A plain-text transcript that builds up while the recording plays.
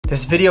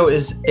This video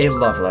is a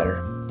love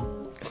letter.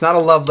 It's not a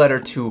love letter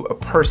to a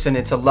person,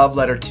 it's a love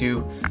letter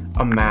to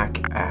a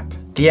Mac app.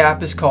 The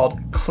app is called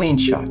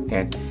Cleanshot,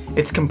 and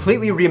it's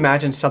completely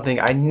reimagined something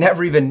I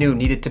never even knew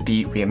needed to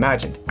be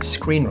reimagined: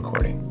 screen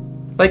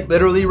recording. Like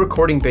literally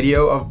recording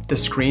video of the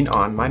screen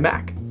on my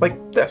Mac,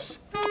 like this.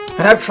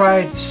 And I've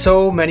tried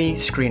so many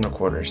screen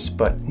recorders,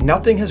 but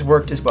nothing has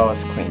worked as well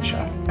as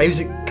Cleanshot. I use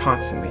it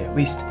constantly, at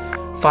least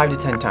 5 to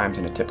 10 times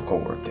in a typical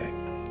workday.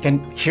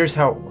 And here's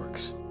how it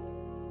works.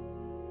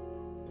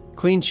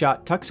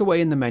 Cleanshot tucks away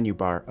in the menu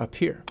bar up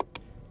here.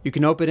 You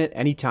can open it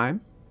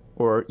anytime,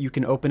 or you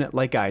can open it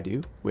like I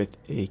do with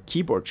a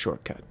keyboard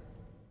shortcut.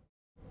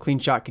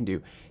 Cleanshot can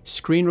do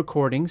screen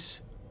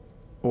recordings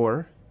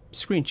or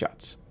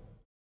screenshots.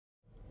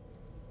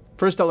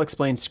 First, I'll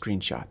explain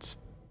screenshots.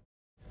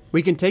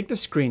 We can take the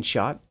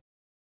screenshot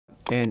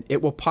and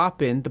it will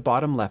pop in the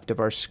bottom left of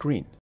our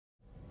screen.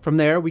 From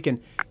there, we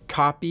can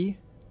copy,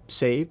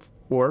 save,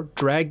 or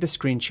drag the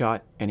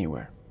screenshot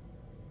anywhere.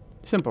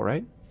 Simple,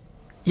 right?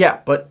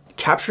 Yeah, but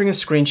capturing a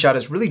screenshot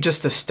is really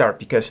just the start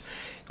because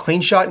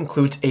Cleanshot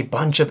includes a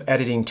bunch of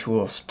editing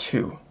tools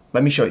too.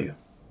 Let me show you.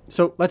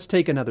 So let's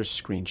take another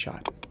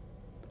screenshot.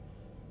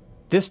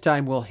 This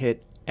time we'll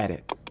hit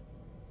Edit.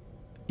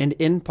 And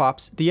in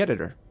pops the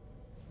editor.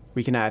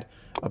 We can add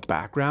a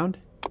background.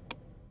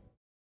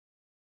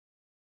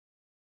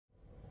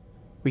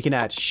 We can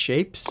add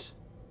shapes.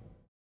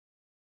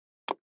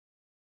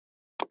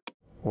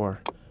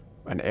 Or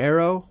an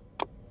arrow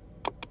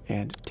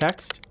and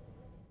text.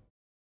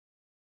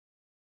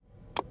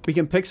 We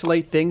can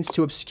pixelate things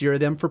to obscure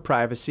them for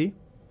privacy.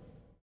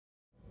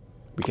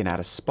 We can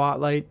add a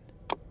spotlight.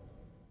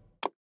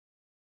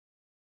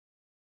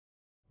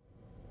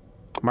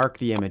 Mark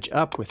the image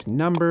up with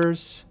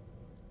numbers.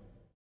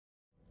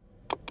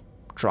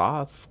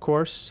 Draw, of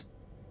course.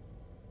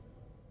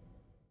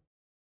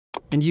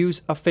 And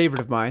use a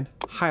favorite of mine,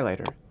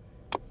 highlighter,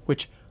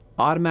 which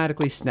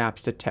automatically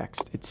snaps the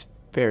text. It's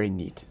very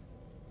neat.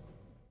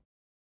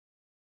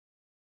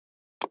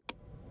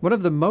 One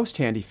of the most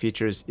handy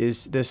features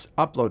is this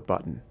upload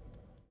button.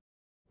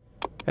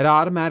 It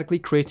automatically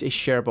creates a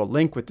shareable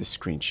link with the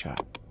screenshot.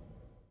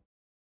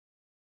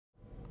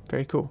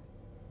 Very cool.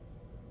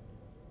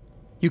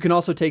 You can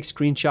also take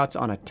screenshots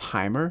on a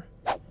timer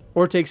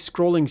or take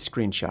scrolling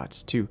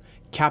screenshots to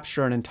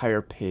capture an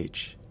entire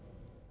page.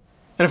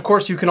 And of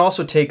course, you can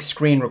also take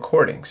screen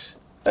recordings.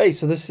 Hey,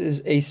 so this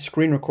is a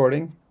screen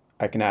recording.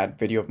 I can add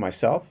video of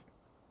myself.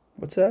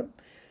 What's up?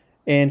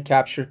 And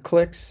capture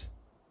clicks.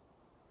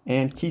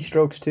 And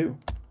keystrokes too.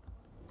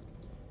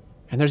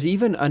 And there's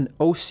even an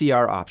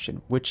OCR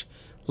option, which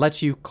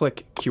lets you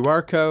click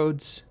QR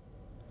codes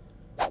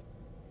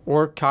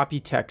or copy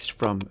text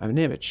from an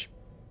image.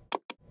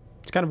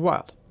 It's kind of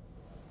wild.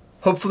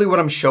 Hopefully what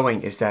I'm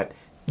showing is that,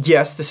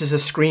 yes, this is a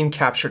screen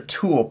capture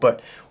tool,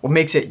 but what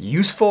makes it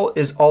useful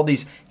is all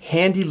these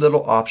handy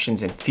little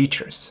options and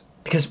features.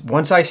 Because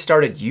once I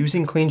started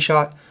using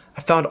Cleanshot,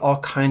 I found all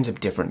kinds of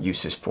different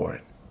uses for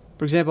it.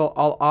 For example,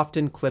 I'll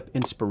often clip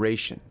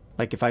inspiration.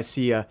 Like if I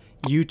see a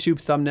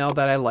YouTube thumbnail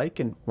that I like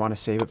and want to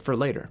save it for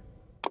later.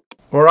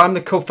 Or I'm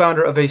the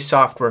co-founder of a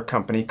software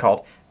company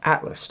called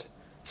Atlas.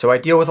 So I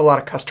deal with a lot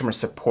of customer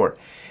support.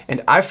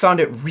 And I found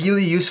it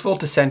really useful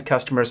to send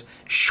customers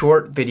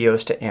short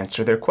videos to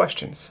answer their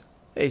questions.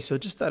 Hey, so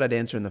just thought I'd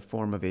answer in the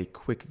form of a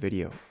quick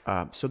video.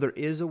 So there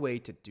is a way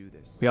to do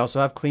this. We also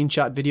have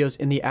Cleanshot videos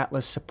in the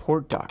Atlas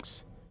support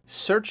docs.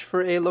 Search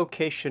for a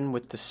location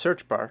with the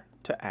search bar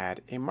to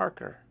add a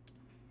marker.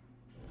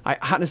 I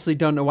honestly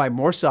don't know why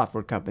more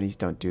software companies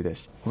don't do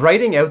this.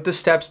 Writing out the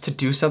steps to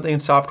do something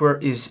in software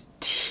is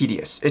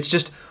tedious. It's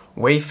just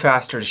way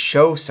faster to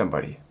show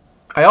somebody.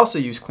 I also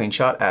use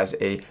Cleanshot as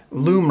a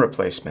loom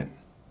replacement,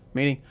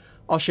 meaning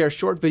I'll share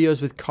short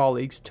videos with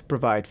colleagues to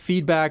provide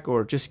feedback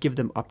or just give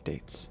them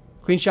updates.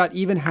 Cleanshot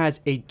even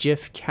has a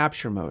GIF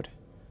capture mode.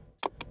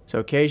 So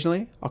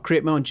occasionally I'll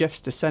create my own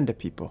GIFs to send to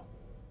people.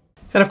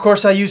 And of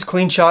course I use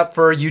Cleanshot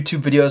for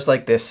YouTube videos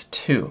like this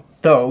too.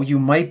 Though you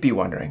might be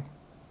wondering,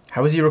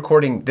 how is he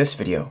recording this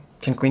video?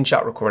 Can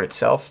Cleanshot record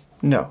itself?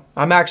 No,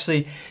 I'm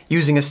actually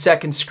using a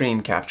second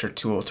screen capture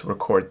tool to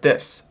record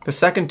this. The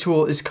second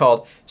tool is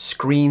called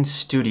Screen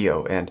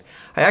Studio, and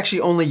I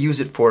actually only use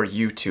it for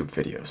YouTube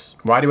videos.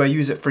 Why do I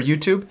use it for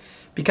YouTube?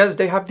 Because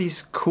they have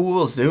these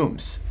cool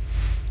zooms.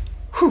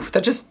 Whew,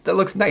 that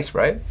looks nice,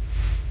 right?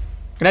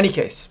 In any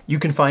case, you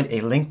can find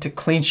a link to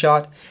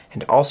Cleanshot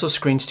and also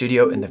Screen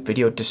Studio in the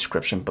video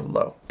description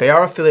below. They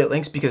are affiliate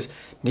links because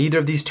neither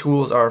of these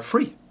tools are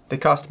free. They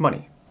cost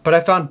money. But I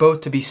found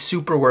both to be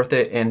super worth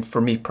it, and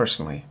for me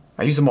personally,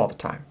 I use them all the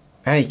time.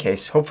 In any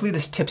case, hopefully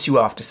this tips you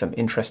off to some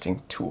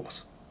interesting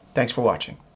tools. Thanks for watching.